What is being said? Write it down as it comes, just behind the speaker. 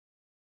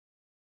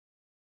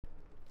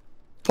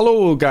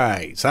Hello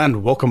guys,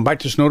 and welcome back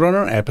to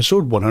Snowrunner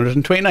episode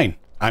 129.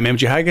 I'm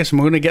MG Haggis, and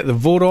we're going to get the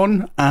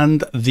Voron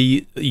and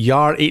the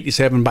Yar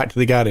 87 back to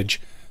the garage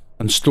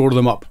and store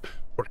them up.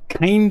 We're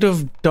kind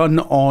of done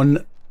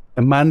on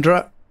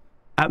Amandra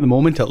at the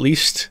moment, at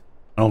least,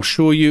 and I'll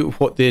show you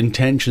what the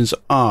intentions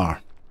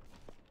are.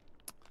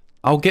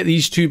 I'll get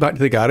these two back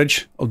to the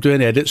garage. I'll do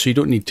an edit so you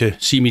don't need to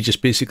see me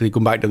just basically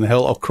going back down the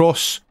hill. I'll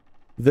cross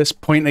this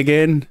point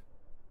again,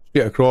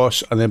 straight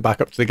across, and then back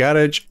up to the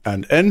garage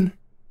and in.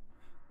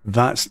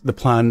 That's the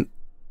plan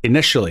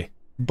initially,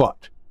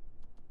 but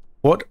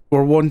what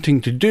we're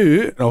wanting to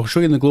do, and I'll show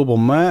you in the global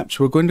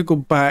maps, we're going to go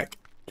back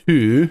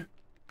to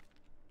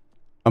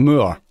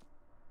Amur.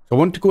 So I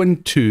want to go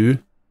into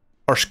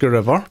Urska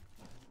River,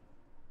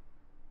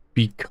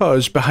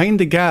 because behind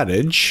the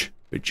garage,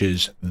 which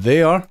is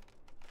there,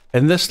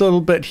 in this little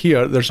bit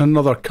here, there's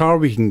another car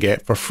we can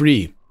get for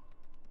free.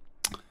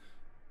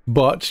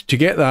 But to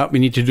get that, we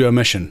need to do a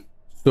mission.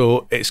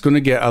 So it's going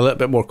to get a little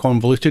bit more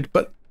convoluted,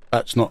 but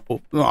that's not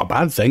a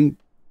bad thing,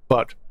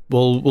 but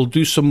we'll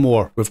do some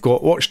more. We've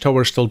got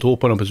watchtowers still to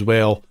open up as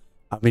well.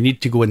 And we need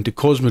to go into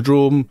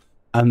Cosmodrome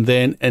and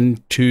then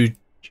into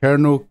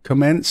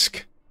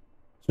Chernokamsk.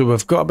 So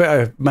we've got a bit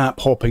of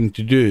map hopping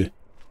to do,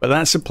 but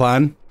that's the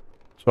plan.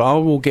 So I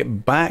will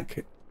get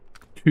back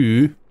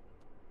to,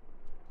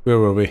 where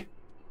were we?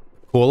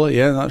 Cola,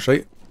 yeah, that's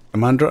right,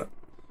 Amandra.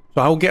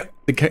 So I'll get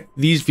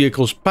these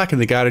vehicles back in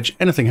the garage.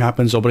 Anything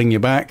happens, I'll bring you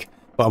back.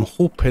 But I'm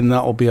hoping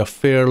that will be a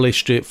fairly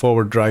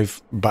straightforward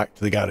drive back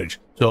to the garage.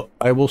 So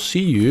I will see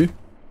you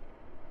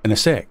in a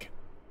sec.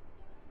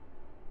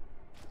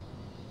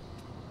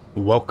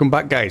 Welcome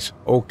back, guys.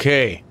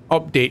 Okay,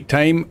 update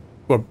time.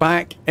 We're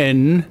back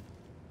in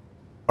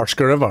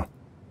Urska River.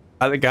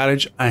 At the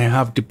garage, I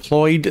have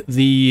deployed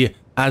the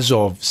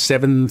Azov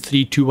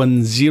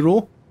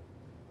 73210.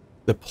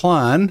 The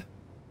plan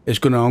is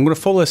I'm going to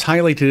follow this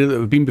highlighted that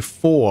we've been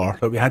before,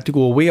 that we had to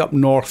go way up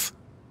north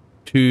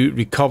to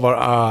recover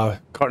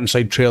a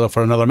Curtainside trailer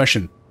for another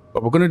mission.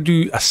 But we're going to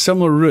do a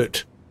similar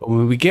route. But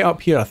when we get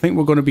up here, I think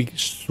we're going to be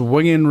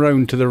swinging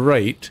round to the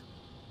right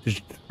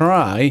to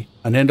try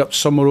and end up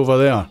somewhere over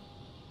there.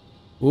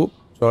 Oh,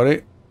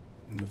 sorry.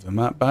 Move the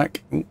map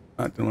back. Oh,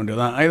 I didn't want to do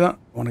that either.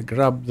 I want to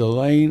grab the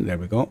line. There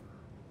we go.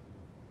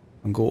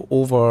 And go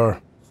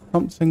over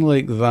something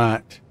like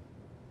that.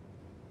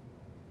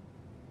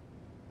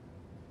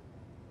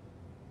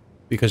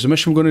 Because the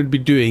mission we're going to be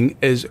doing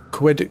is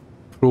Quid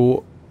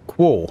Pro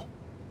Quo.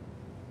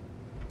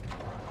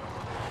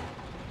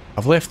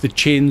 I've left the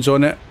chains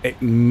on it.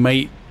 It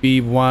might be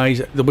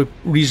wise. They'll be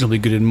reasonably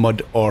good in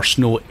mud or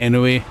snow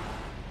anyway,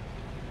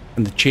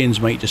 and the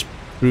chains might just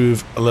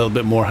prove a little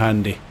bit more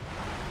handy.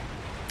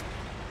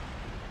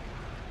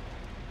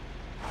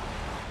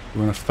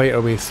 We're going to fight our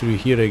way through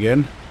here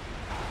again.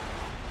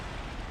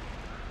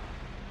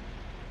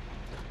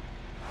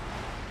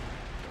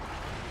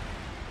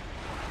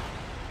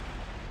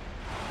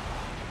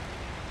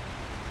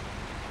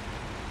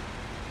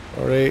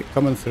 Alright,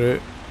 coming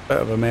through.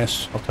 Bit of a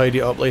mess. I'll tidy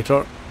it up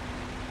later.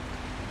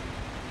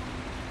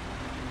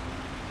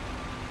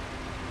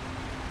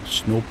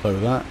 Snowplow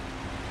that.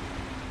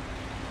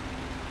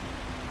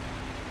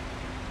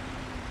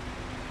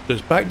 So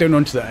it's back down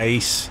onto the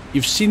ice.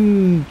 You've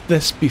seen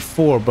this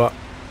before, but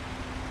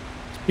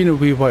it's been a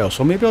wee while.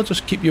 So maybe I'll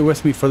just keep you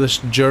with me for this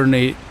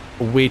journey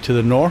away to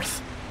the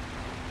north.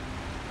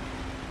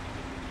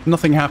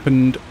 Nothing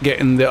happened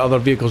getting the other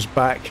vehicles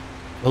back.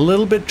 A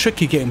little bit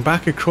tricky getting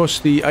back across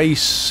the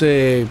ice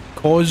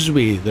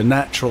causeway, the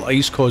natural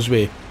ice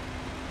causeway.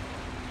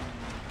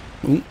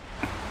 Ooh.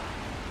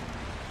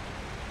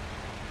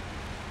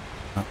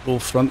 That low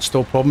front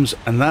still problems,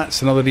 and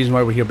that's another reason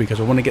why we're here, because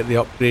I want to get the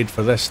upgrade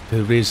for this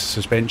to raise the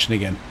suspension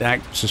again, the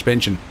active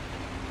suspension.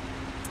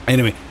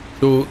 Anyway,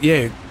 so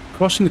yeah,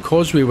 crossing the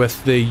causeway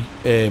with the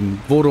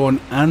Voron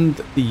and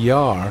the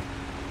Yar,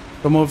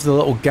 some of the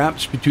little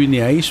gaps between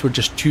the ice were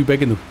just too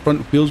big and the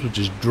front wheels would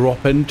just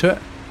drop into it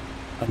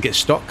and get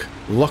stuck.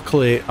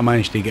 Luckily I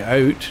managed to get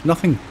out.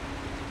 Nothing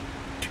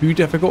too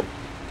difficult,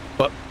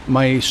 but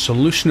my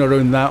solution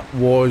around that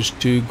was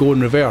to go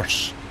in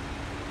reverse.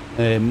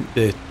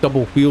 The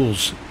double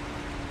wheels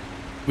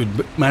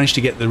would manage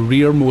to get the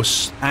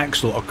rearmost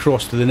axle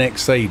across to the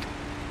next side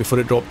before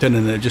it dropped in,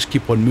 and then it just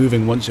keep on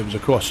moving once it was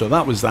across. So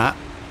that was that.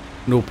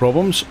 No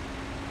problems.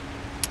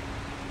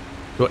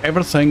 So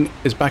everything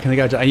is back in the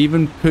garage. I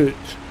even put,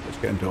 let's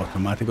get into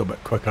automatic a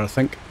bit quicker I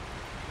think.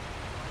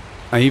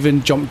 I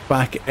even jumped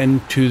back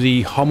into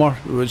the Hummer,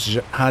 which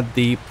had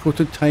the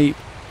prototype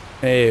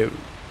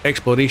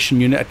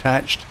exploration unit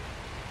attached.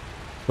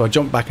 So I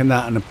jumped back in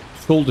that and I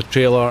sold the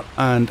trailer,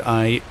 and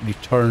I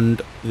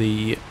returned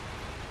the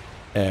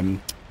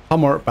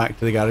Hummer back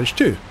to the garage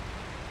too.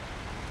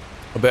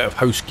 A bit of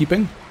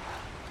housekeeping.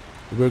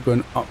 We're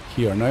going up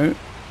here now.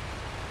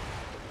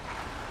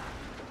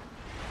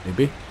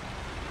 Maybe.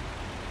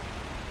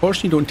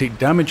 Fortunately, you don't take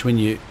damage when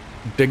you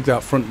dig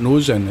that front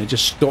nose in. It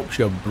just stops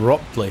you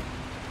abruptly.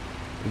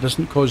 It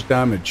doesn't cause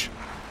damage.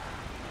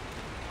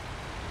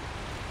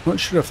 Not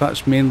sure if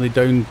that's mainly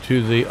down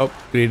to the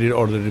upgraded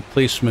or the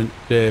replacement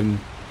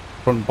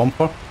front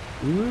bumper.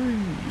 Ooh,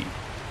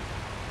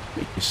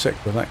 make you sick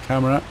with that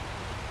camera.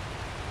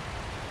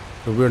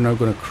 So we're now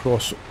going to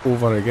cross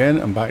over again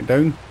and back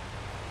down.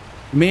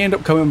 We may end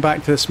up coming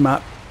back to this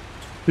map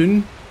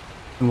soon,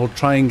 and we'll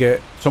try and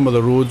get some of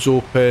the roads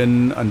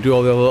open and do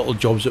all the other little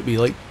jobs that we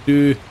like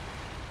to do.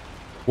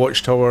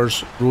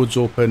 Watchtowers, roads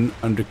open,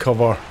 and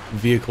recover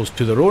vehicles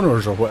to their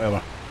owners or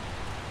whatever.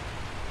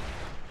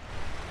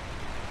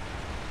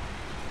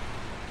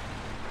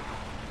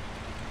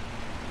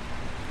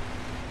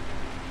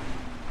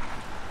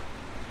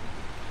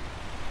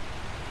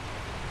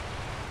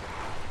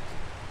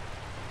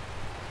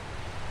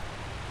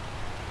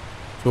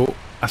 So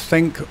I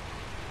think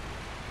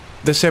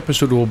this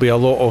episode will be a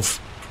lot of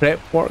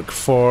prep work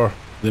for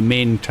the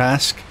main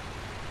task.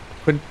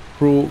 Quid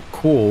Pro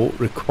Quo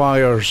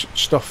requires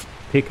stuff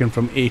taken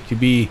from A to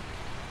B,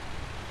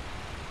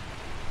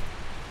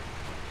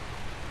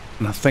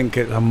 and I think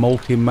it's a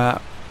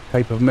multi-map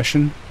type of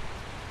mission.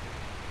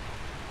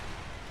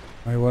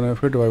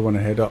 Where do I want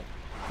to head up?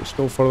 Is it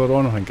still further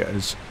on? I think it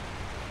is.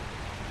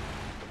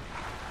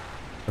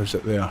 How's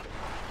it there?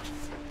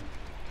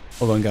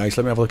 Hold on guys,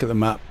 let me have a look at the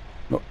map.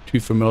 Not too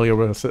familiar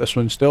with this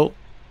one still.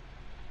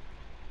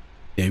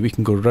 Yeah, we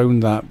can go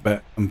round that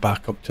bit and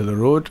back up to the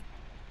road.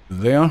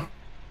 There.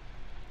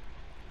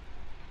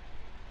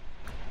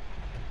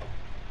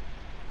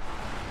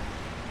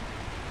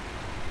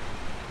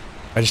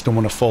 I just don't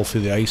want to fall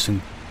through the ice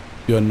and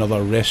do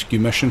another rescue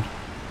mission.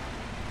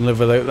 Live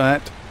without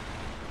that.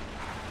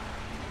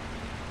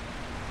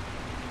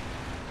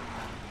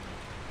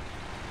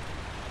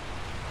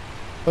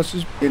 Plus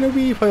it's been a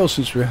wee while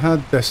since we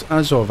had this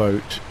Azov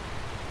out.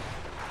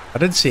 I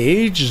did say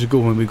ages ago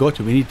when we got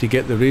it we need to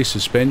get the race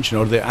suspension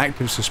or the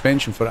active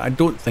suspension for it. I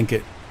don't think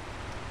it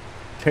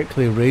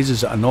particularly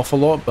raises it an awful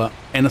lot, but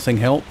anything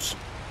helps.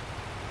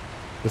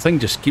 The thing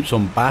just keeps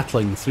on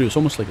battling through. It's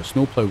almost like a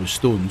snowplow with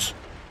stones.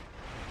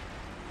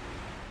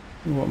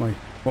 What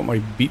am I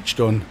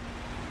beached on?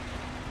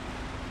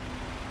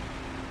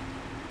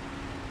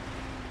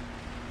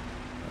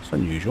 That's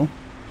unusual.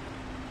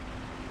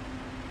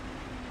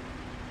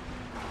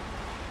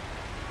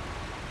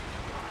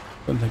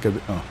 Don't think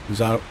I'd... Oh, is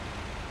that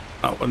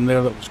one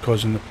there that was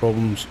causing the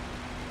problems?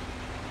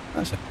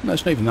 That's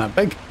not even that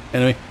big.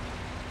 Anyway.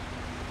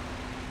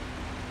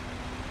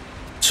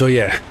 So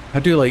yeah, I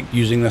do like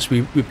using this.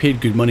 We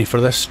paid good money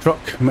for this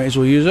truck. Might as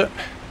well use it.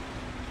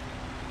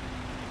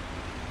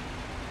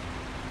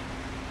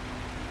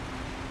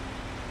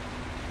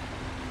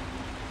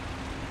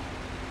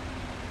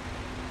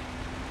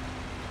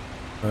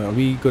 Are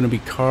we going to be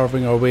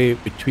carving our way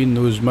between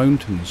those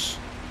mountains?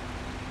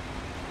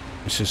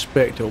 I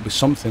suspect it'll be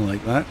something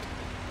like that.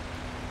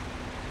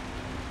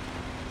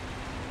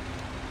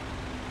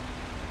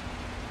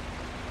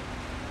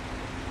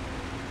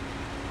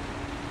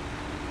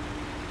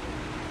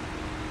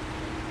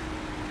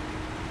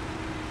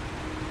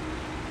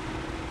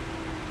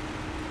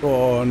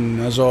 Go on,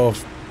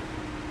 Azov.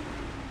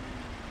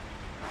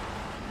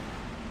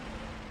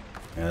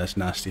 Yeah, that's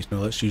nasty. No,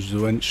 let's use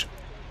the winch.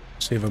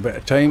 Save a bit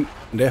of time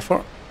and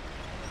effort.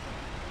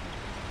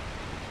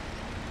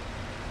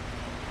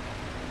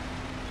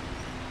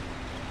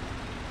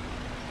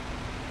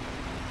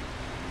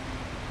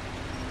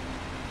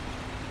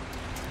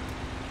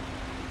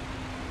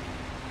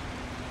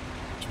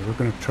 We're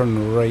going to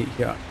turn right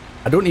here.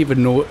 I don't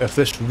even know if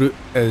this route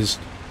is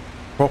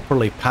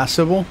properly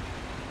passable.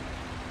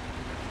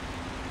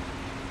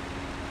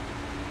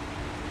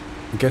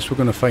 I guess we're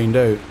going to find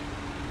out.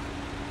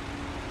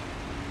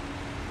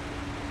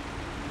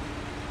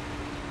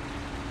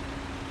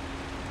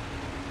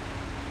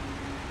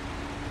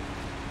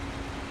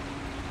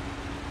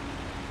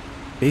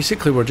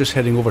 Basically, we're just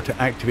heading over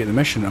to activate the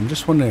mission. I'm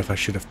just wondering if I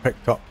should have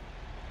picked up.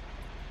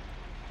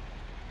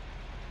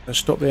 Let's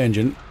stop the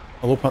engine.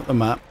 I'll open up the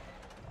map.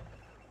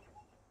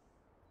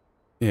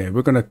 Yeah,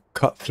 we're going to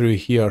cut through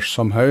here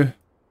somehow.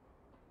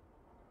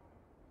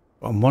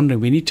 But I'm wondering,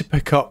 we need to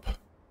pick up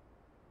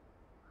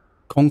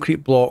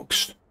concrete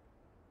blocks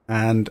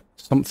and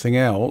something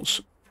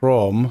else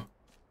from...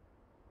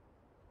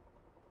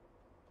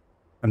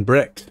 and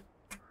brick.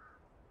 I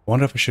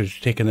wonder if I should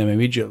have taken them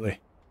immediately.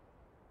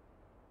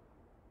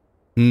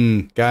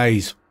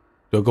 Guys.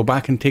 Do I go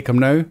back and take them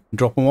now and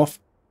drop them off?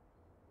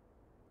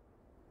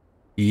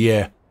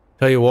 Yeah.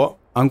 Tell you what,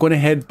 I'm going to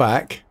head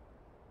back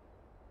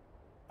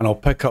and I'll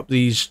pick up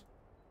these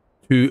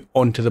two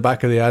onto the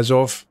back of the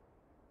Azov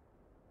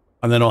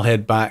and then I'll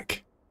head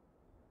back.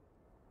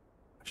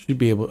 I should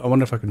be able... I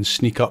wonder if I can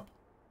sneak up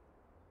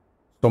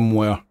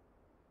somewhere.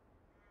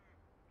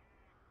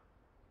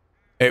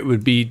 It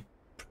would be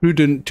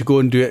prudent to go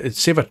and do it. It'd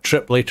save a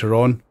trip later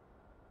on.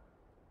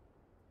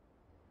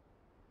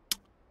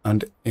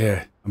 And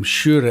yeah, I'm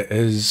sure it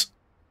is.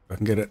 If I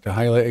can get it to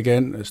highlight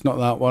again. It's not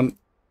that one.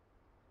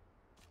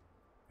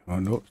 Oh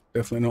no, it's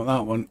definitely not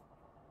that one.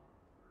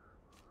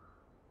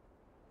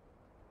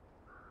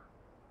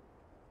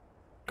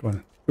 Come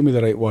on, show me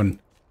the right one.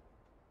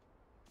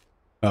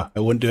 Ah, I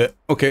won't do it.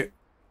 Okay,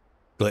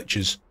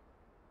 glitches.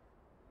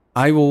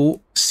 I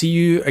will see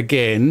you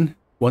again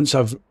once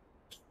I've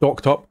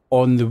stocked up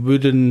on the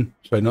wooden,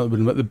 sorry, not the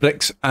wooden, but the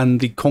bricks and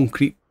the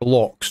concrete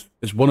blocks.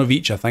 There's one of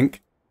each, I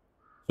think.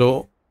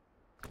 So,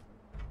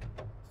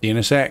 see you in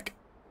a sec.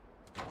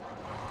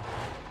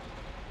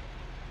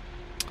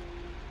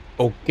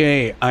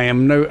 Okay, I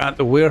am now at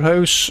the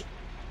warehouse.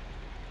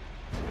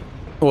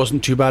 It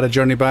wasn't too bad a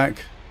journey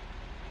back.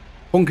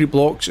 Concrete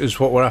blocks is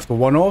what we're after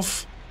one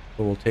of,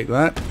 so we'll take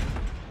that.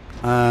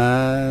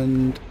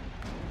 And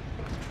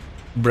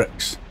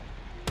bricks.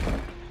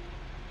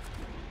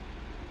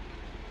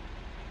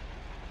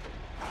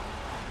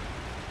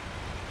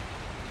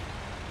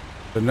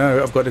 So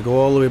now I've got to go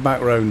all the way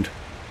back round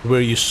to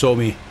where you saw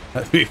me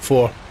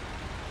before.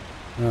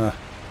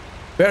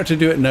 Better to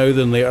do it now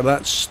than later.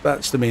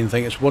 That's the main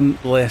thing. It's one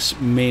less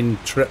main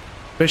trip.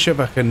 Especially if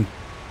I can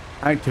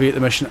activate the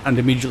mission and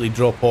immediately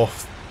drop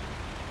off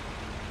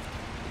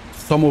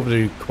some of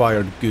the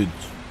required goods.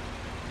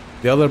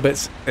 The other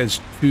bits is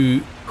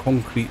 2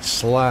 concrete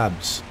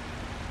slabs.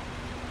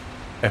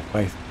 If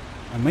I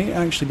might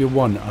actually be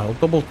 1. I'll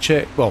double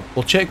check. Well,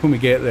 we'll check when we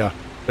get there.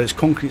 But it's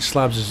concrete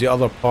slabs is the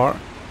other part.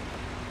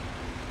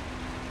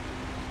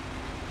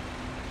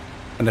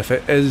 And if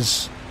it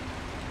is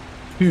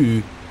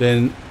 2,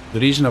 then the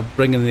reason of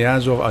bringing the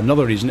Azov,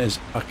 another reason is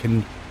I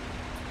can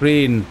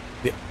crane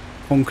the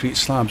concrete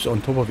slabs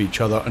on top of each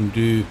other and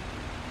do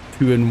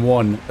 2 in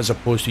 1 as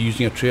opposed to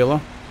using a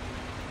trailer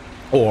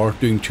or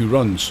doing 2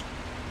 runs.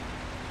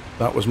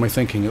 That was my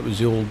thinking. It was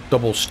the old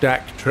double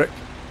stack trick.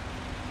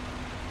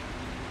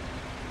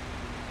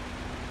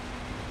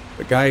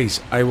 But guys,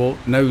 I will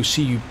now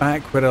see you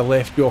back where I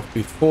left you off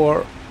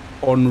before,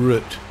 en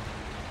route.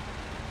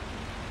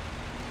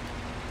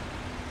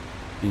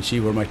 You can see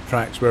where my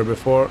tracks were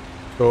before.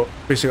 So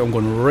basically I'm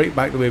going right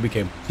back the way we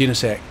came. See you in a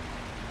sec.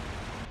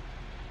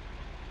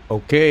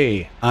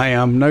 Okay, I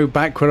am now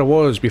back where I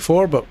was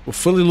before, but we're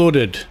fully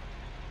loaded.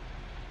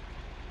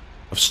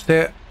 I've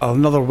set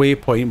another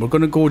waypoint. We're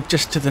going to go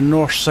just to the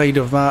north side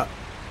of that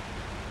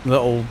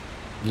little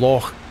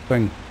loch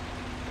thing.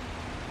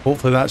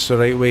 Hopefully that's the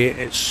right way.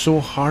 It's so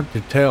hard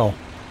to tell.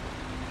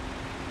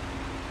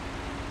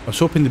 I was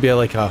hoping to be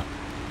like a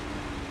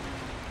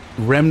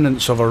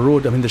remnants of a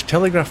road. I mean, there's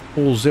telegraph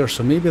poles there,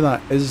 so maybe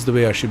that is the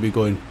way I should be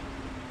going.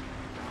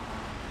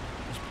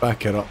 Let's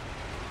back it up.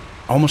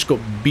 I almost got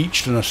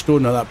beached in a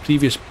stone at that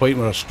previous point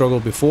where I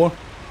struggled before,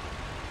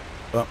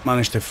 but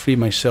managed to free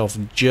myself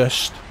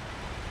just.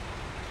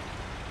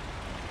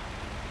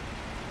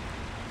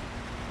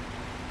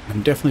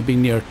 And definitely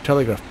being near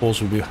telegraph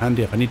poles would be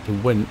handy if I need to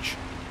winch.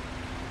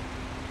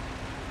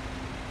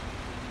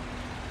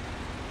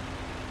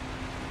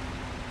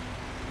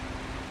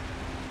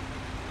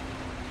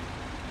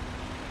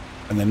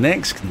 And the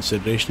next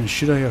consideration is,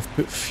 should I have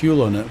put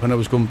fuel on it when I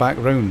was going back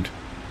round?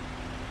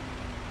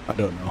 I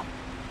don't know.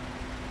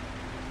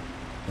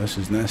 This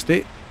is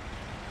nasty.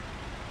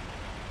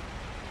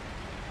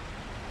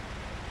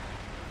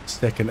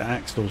 Second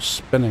axle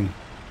spinning.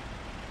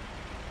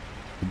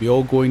 We'll be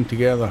all going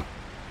together.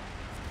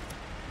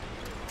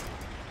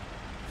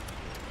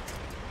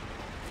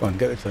 Come on,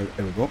 get this out.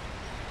 There we go.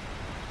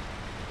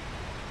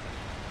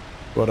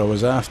 What I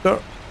was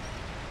after.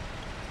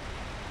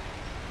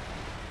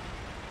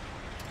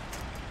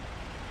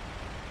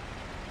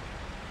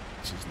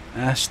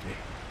 Nasty.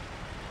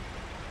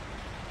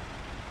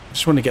 I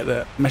just want to get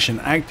the mission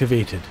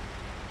activated.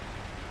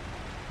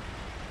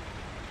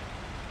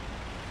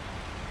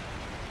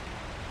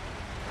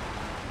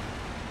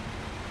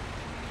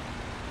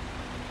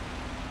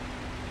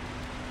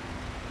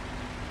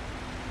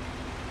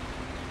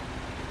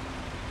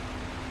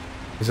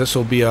 Because this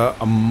will be a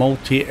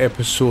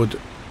multi-episode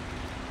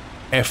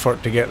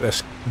effort to get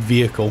this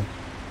vehicle,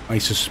 I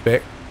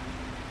suspect.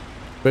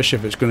 Especially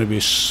if it's going to be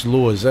as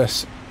slow as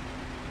this.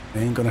 It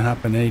ain't going to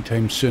happen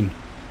anytime soon.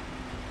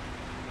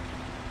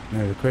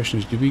 Now the question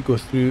is, do we go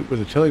through where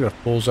the telegraph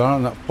poles are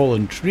and that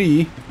fallen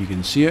tree, if you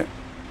can see it?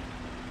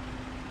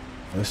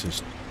 This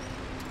is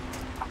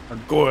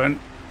hard going.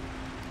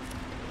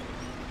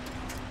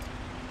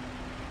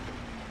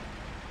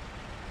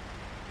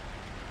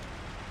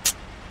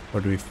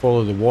 Or do we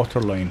follow the water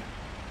line?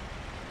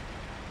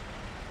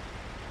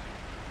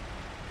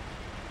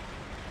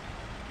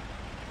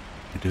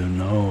 I don't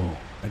know.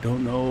 I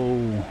don't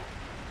know.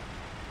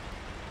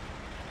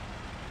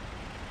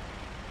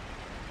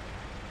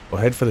 We'll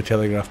head for the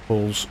telegraph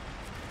poles.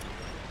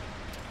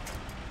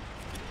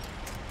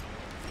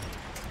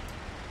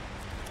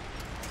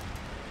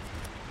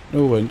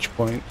 No winch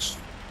points.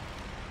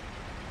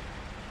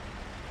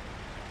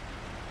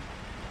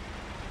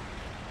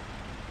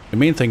 The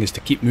main thing is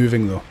to keep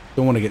moving though.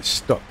 Don't want to get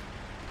stuck.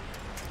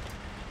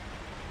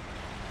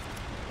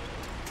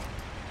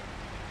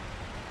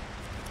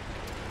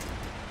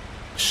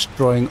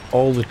 Destroying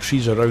all the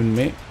trees around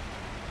me.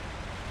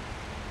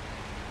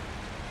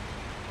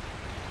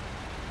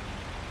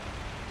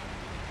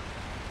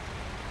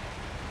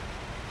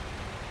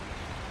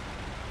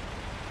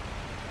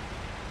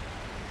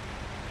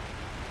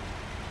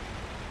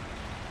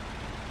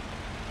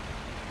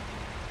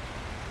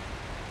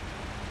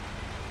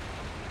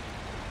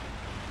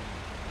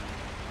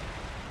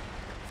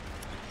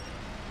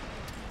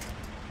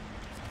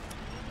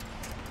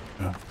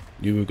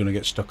 Knew we were going to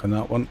get stuck on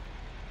that one.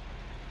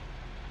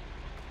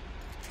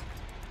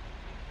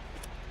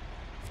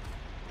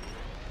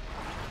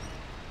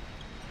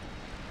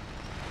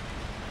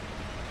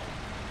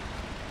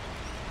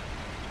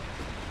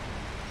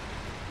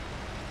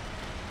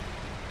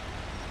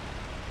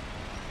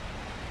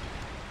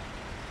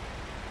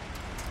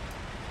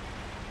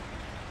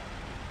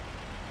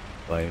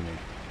 Blimey.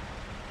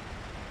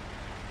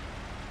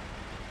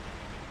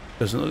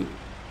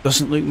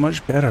 Doesn't look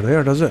much better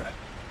there, does it?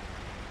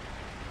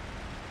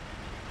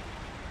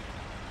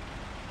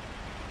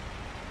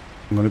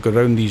 I'm going to go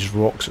around these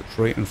rocks that's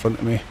right in front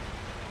of me.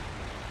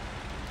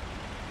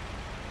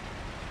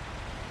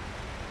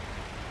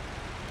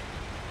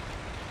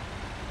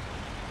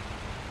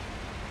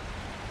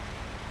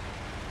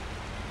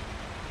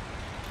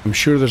 I'm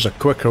sure there's a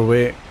quicker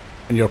way,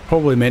 and you're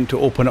probably meant to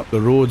open up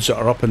the roads that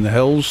are up in the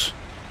hills.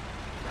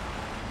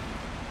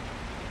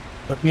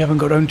 But we haven't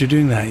got around to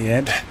doing that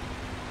yet.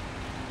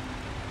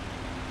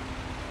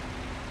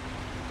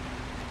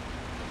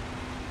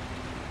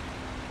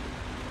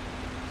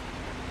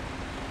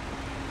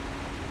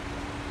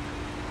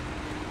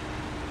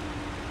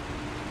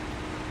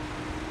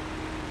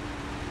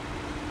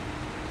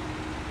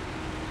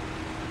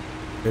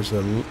 It's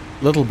a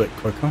little bit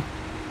quicker.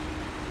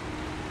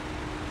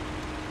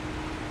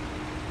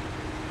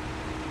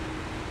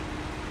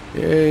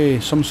 Yay,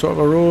 some sort of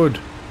a road.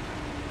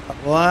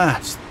 At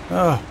last.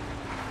 Oh.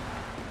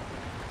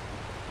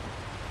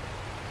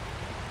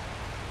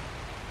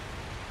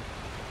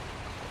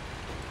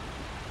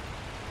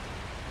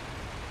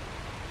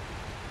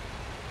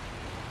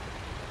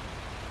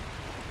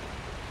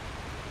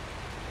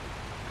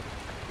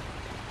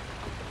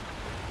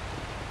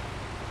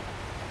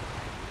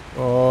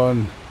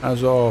 On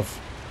as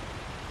of.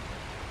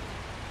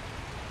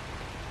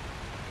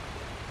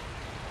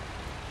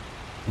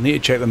 I need to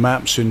check the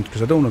map soon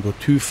because I don't want to go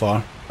too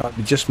far. That'd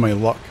be just my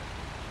luck.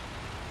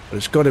 But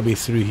it's got to be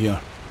through here.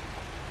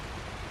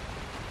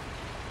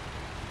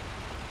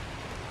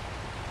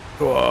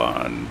 Go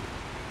on.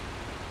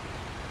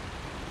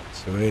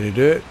 That's the way to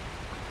do it.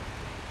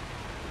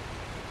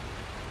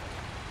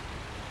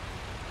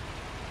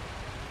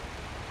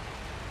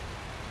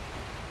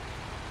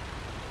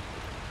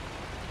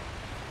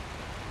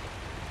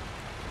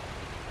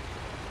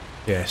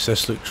 Yes,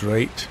 this looks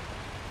right.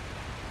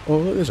 Oh,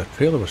 look, there's a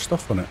trailer with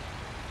stuff on it.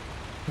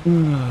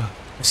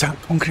 Is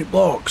that concrete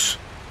blocks?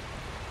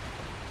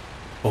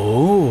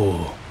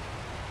 Oh.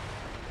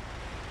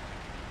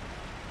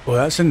 Well,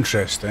 that's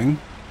interesting,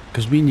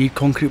 because we need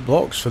concrete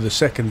blocks for the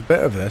second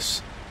bit of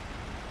this.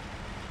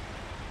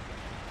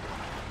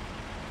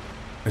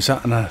 Is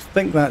that, and I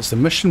think that's the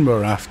mission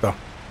we're after.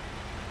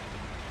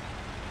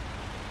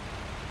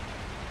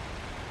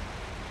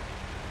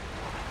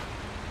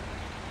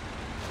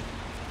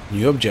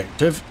 New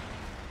objective.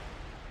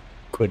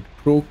 Quid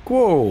Pro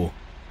Quo.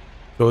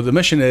 So the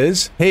mission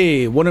is,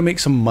 hey, want to make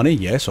some money?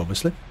 Yes,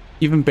 obviously.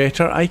 Even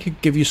better, I could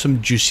give you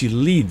some juicy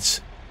leads.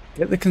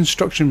 Get the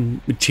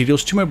construction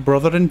materials to my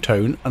brother in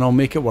town and I'll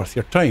make it worth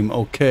your time.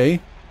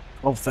 Okay.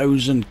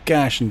 12,000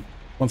 cash and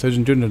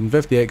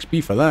 1,250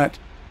 XP for that.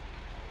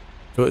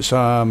 So it's,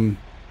 I'm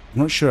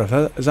not sure if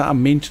that, is that a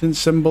maintenance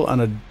symbol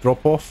and a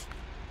drop off?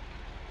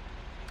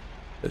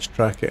 Let's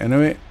track it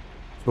anyway.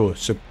 So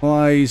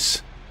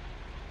supplies.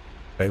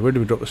 Right, where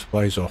do we drop the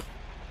supplies off?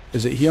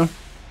 Is it here?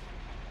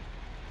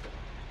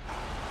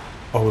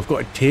 Oh, we've got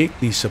to take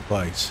these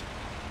supplies.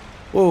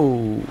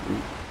 Whoa.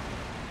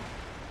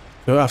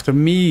 So after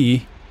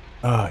me...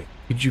 Ah,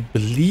 could you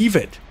believe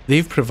it?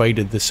 They've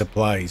provided the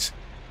supplies.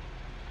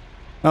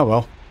 Oh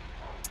well.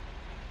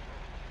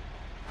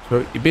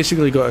 So you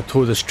basically got to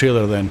tow this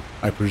trailer then,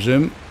 I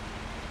presume,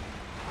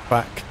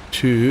 back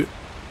to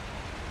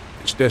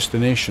its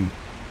destination.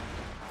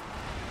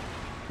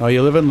 Now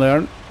you live and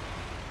learn.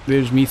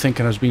 There's me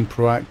thinking I was being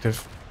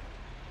proactive.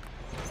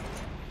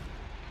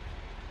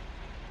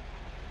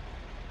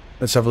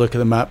 Let's have a look at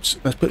the maps.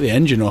 Let's put the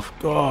engine off.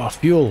 Oh,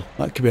 fuel.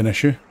 That could be an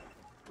issue.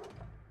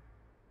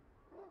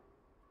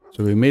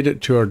 So we made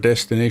it to our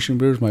destination.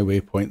 Where's my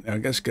waypoint there?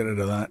 Let's get rid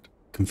of that.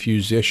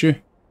 Confuse the issue.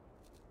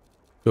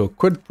 So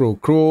Quid Pro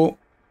Quo.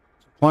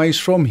 Supplies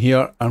from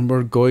here and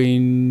we're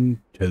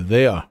going to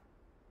there.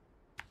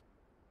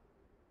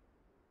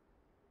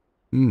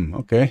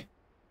 Okay.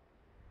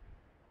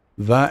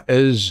 That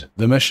is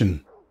the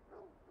mission.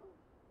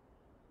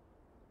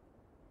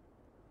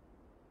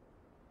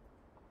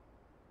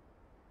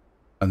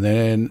 And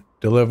then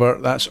deliver,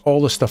 that's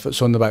all the stuff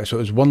that's on the back. So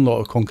it's one lot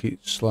of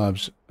concrete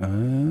slabs.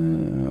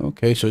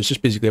 Okay, so it's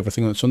just basically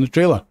everything that's on the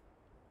trailer.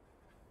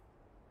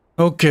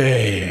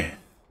 Okay.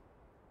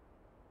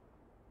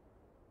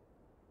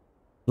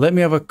 Let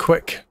me have a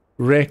quick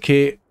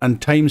recce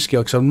and timescale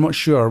because I'm not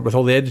sure with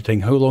all the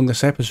editing how long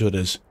this episode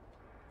is.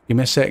 Give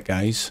me a sec,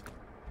 guys.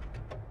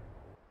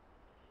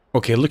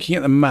 Okay, looking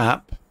at the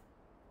map,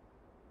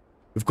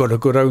 we've got to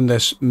go down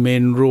this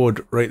main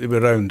road right the way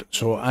around.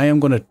 So I am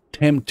going to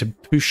attempt to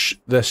push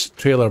this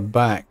trailer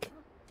back.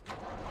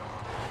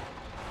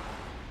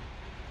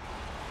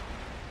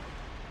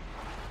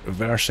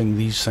 Reversing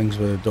these things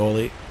with a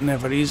dolly,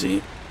 never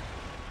easy.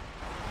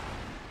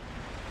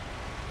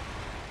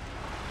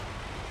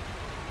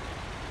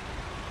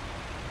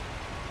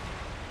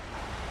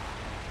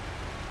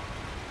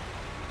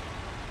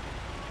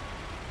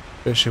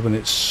 Especially when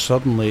it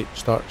suddenly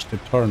starts to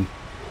turn.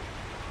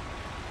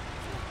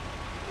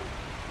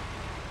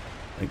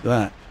 Like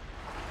that.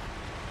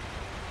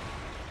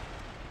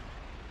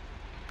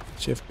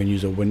 See if I can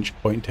use a winch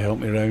point to help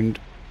me around.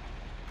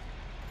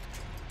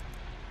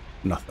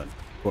 Nothing.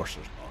 Of course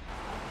there's not.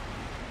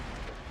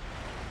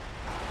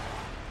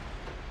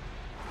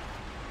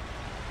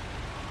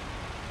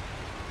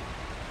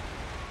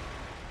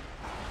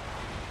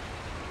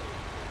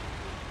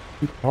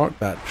 Who parked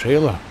that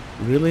trailer?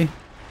 Really?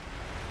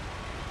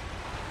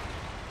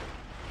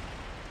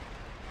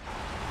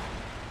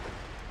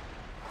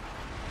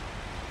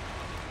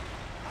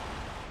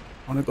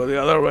 I want to go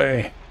the other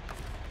way.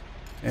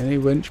 Any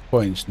winch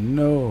points?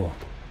 No.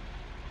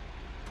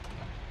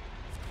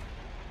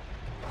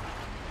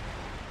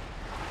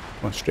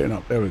 Come on, straighten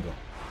up. There we go.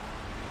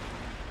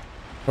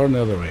 Turn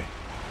the other way.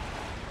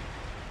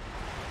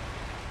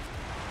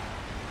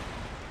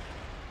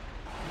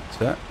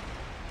 That's it.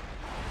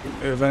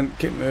 Keep moving,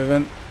 keep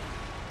moving.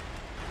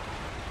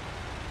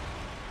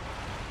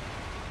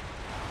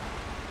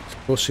 It's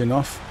close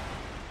enough.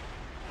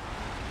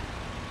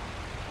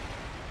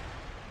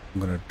 I'm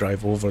going to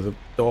drive over the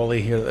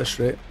dolly here at this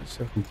rate. Let's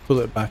see if I can pull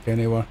it back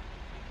anywhere.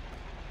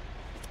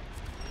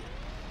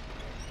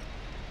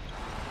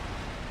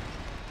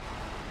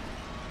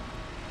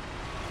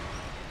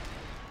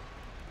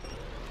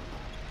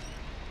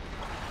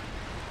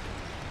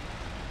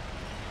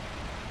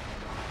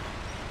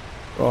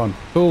 Go on,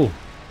 pull.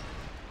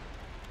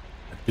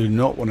 I do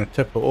not want to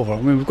tip it over.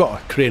 I mean, we've got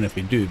a crane if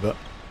we do, but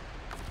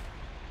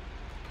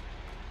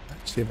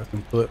let's see if I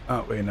can pull it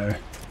that way now.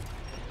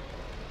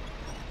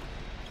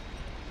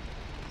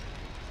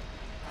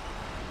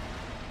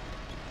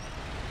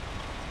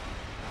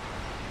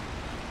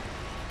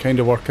 Kind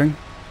of working.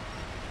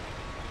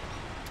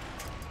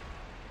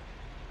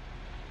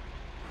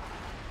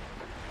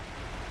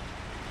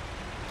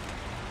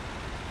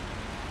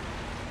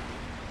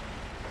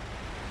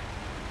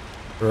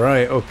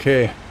 Right,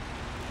 okay.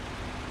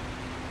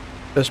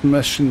 This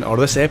mission, or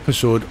this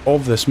episode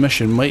of this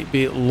mission, might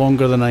be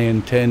longer than I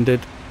intended.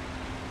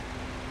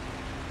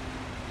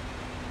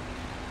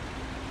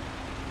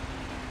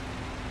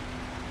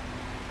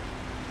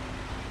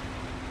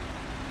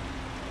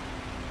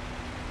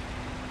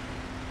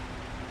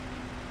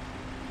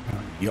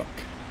 Oh, yuck.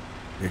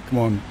 Okay, come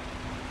on.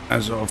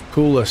 As of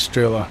pull this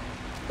trailer.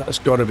 That's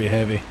got to be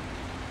heavy.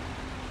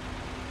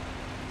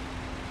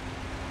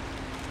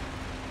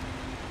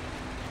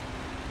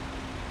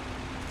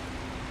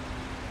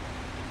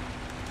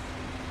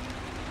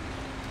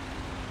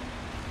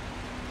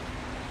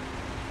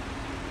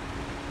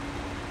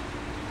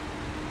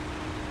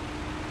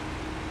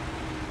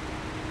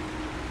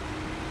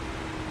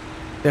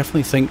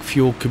 Definitely think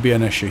fuel could be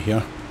an issue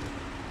here.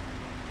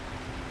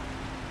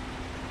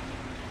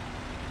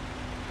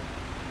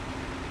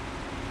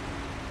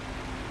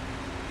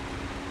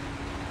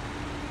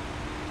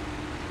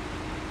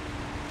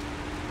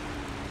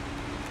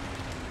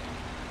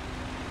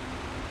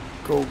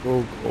 Go,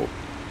 go, go.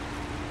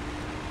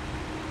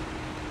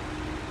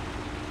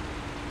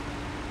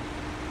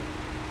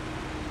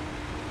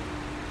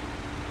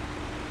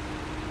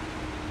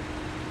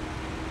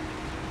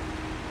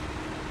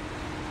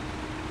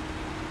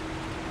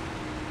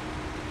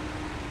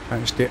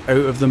 Trying to stay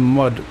out of the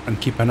mud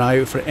and keep an eye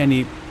out for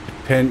any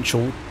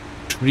potential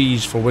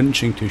trees for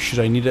winching to should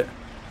I need it.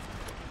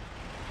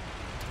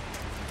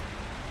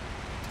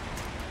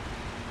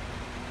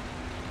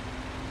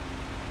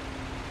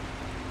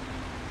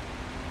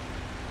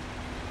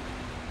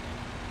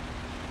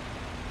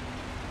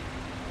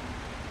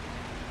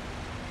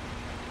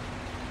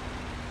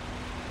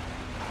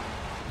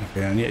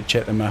 Okay, I need to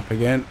check the map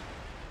again.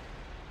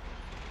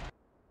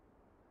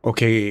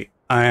 Okay,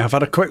 I have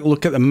had a quick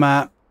look at the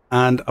map.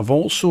 And I've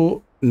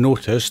also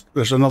noticed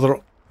there's another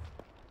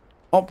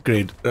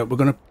upgrade that we're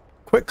going to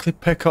quickly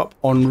pick up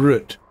en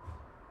route.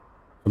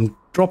 I'm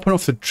dropping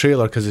off the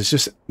trailer because it's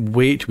just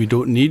weight we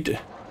don't need.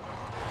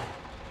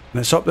 And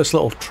it's up this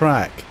little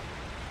track.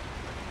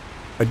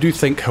 I do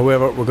think,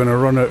 however, we're going to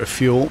run out of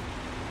fuel.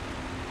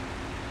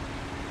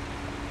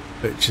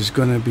 Which is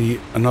going to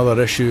be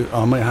another issue.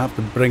 I might have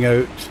to bring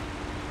out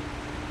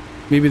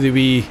maybe the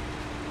wee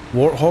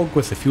Warthog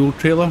with the fuel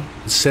trailer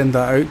and send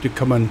that out to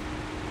come and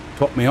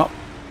top me up.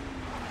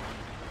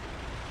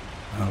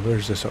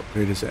 Where's this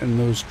upgrade? Is it in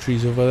those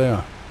trees over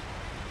there?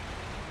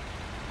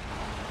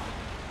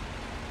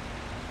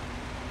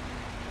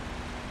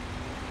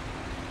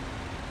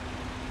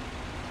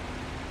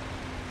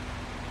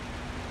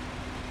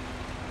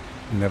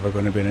 Never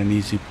going to be in an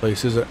easy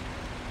place, is it?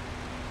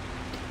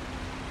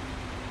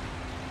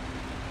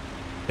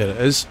 There it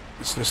is.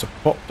 It's just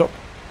popped up.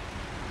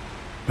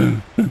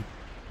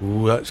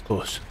 Ooh, that's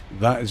close.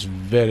 That is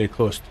very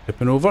close to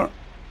tipping over.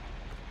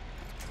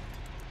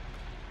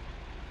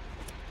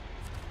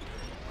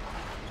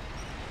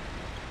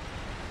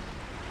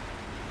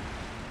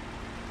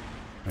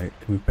 Right,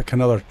 can we pick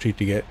another tree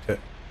to get to it?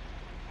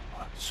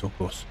 Oh, so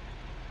close.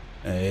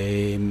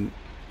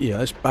 Yeah,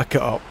 let's back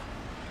it up.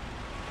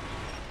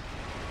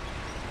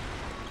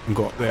 And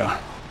go up there.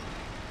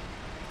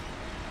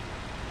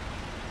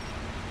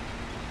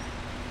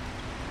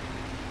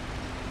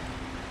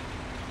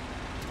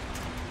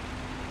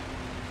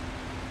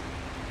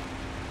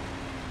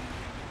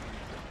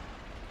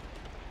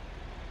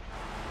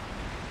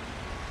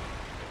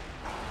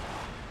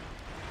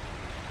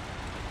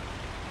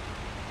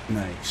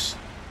 Nice.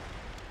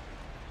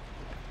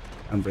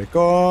 And brake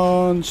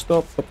on.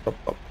 Stop, stop, stop,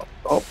 stop, stop,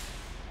 stop.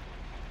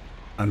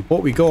 And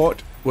what we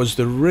got was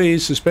the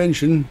raised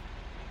suspension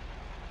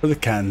for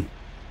the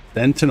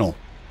Sentinel.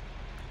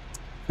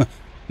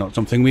 Not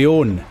something we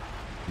own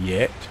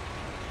yet.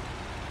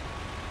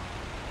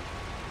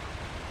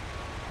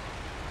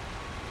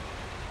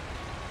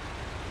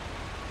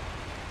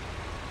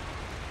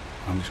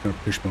 I'm just going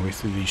to push my way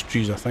through these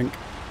trees, I think.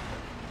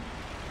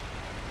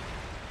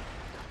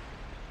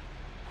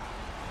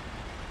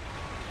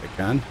 I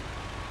can.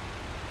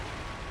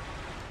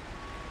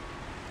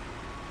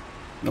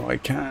 No, I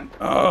can't.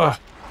 Ah.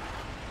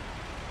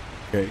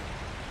 Okay.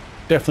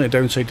 Definitely a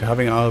downside to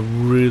having a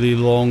really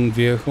long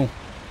vehicle.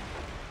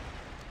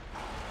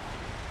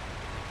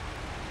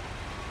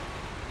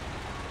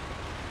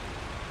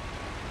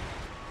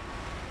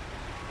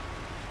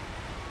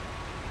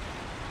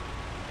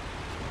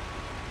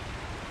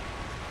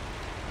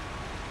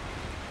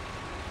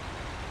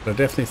 But I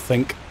definitely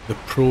think the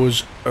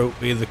pros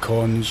outweigh the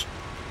cons.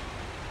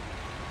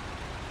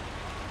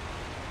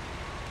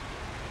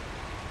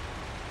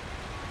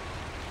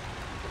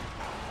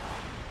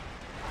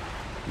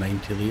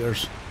 $90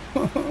 litres.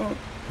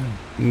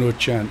 No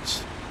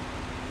chance.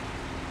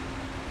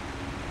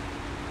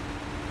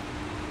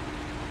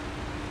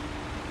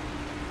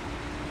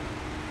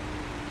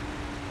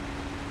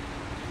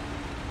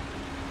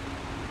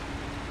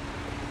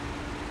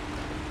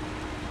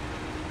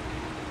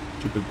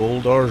 Stupid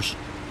boulders.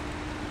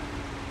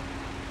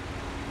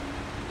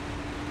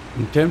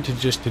 I'm tempted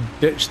just to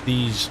ditch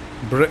these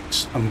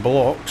bricks and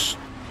blocks.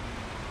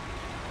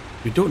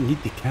 We don't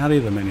need to carry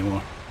them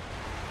anymore.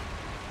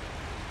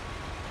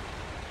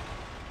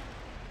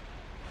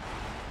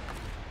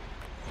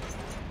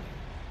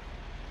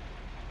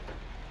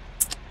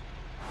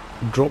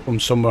 Drop them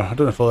somewhere. I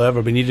don't know if they'll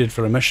ever be needed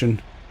for a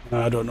mission.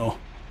 I don't know.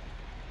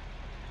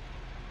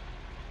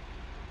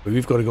 But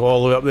we've got to go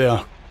all the way up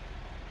there.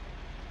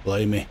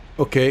 Blimey.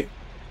 Okay.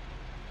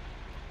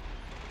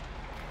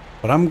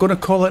 But I'm going to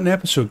call it an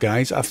episode,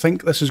 guys. I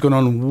think this has gone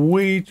on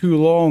way too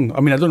long. I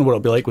mean, I don't know what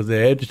it'll be like with the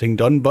editing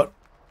done, but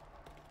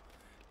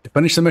to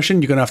finish the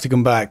mission, you're going to have to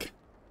come back.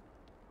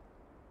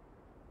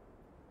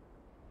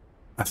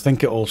 I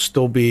think it'll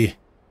still be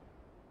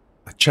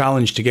a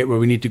challenge to get where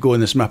we need to go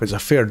in this map. It's a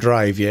fair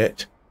drive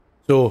yet.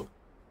 So,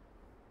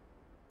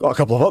 got a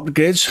couple of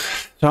upgrades.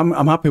 So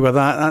I'm happy with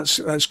that.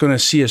 That's going to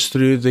see us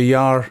through the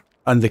Yar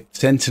and the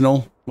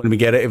Sentinel when we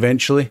get it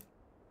eventually.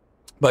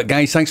 But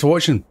guys, thanks for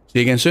watching. See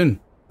you again soon.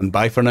 And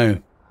bye for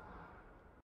now.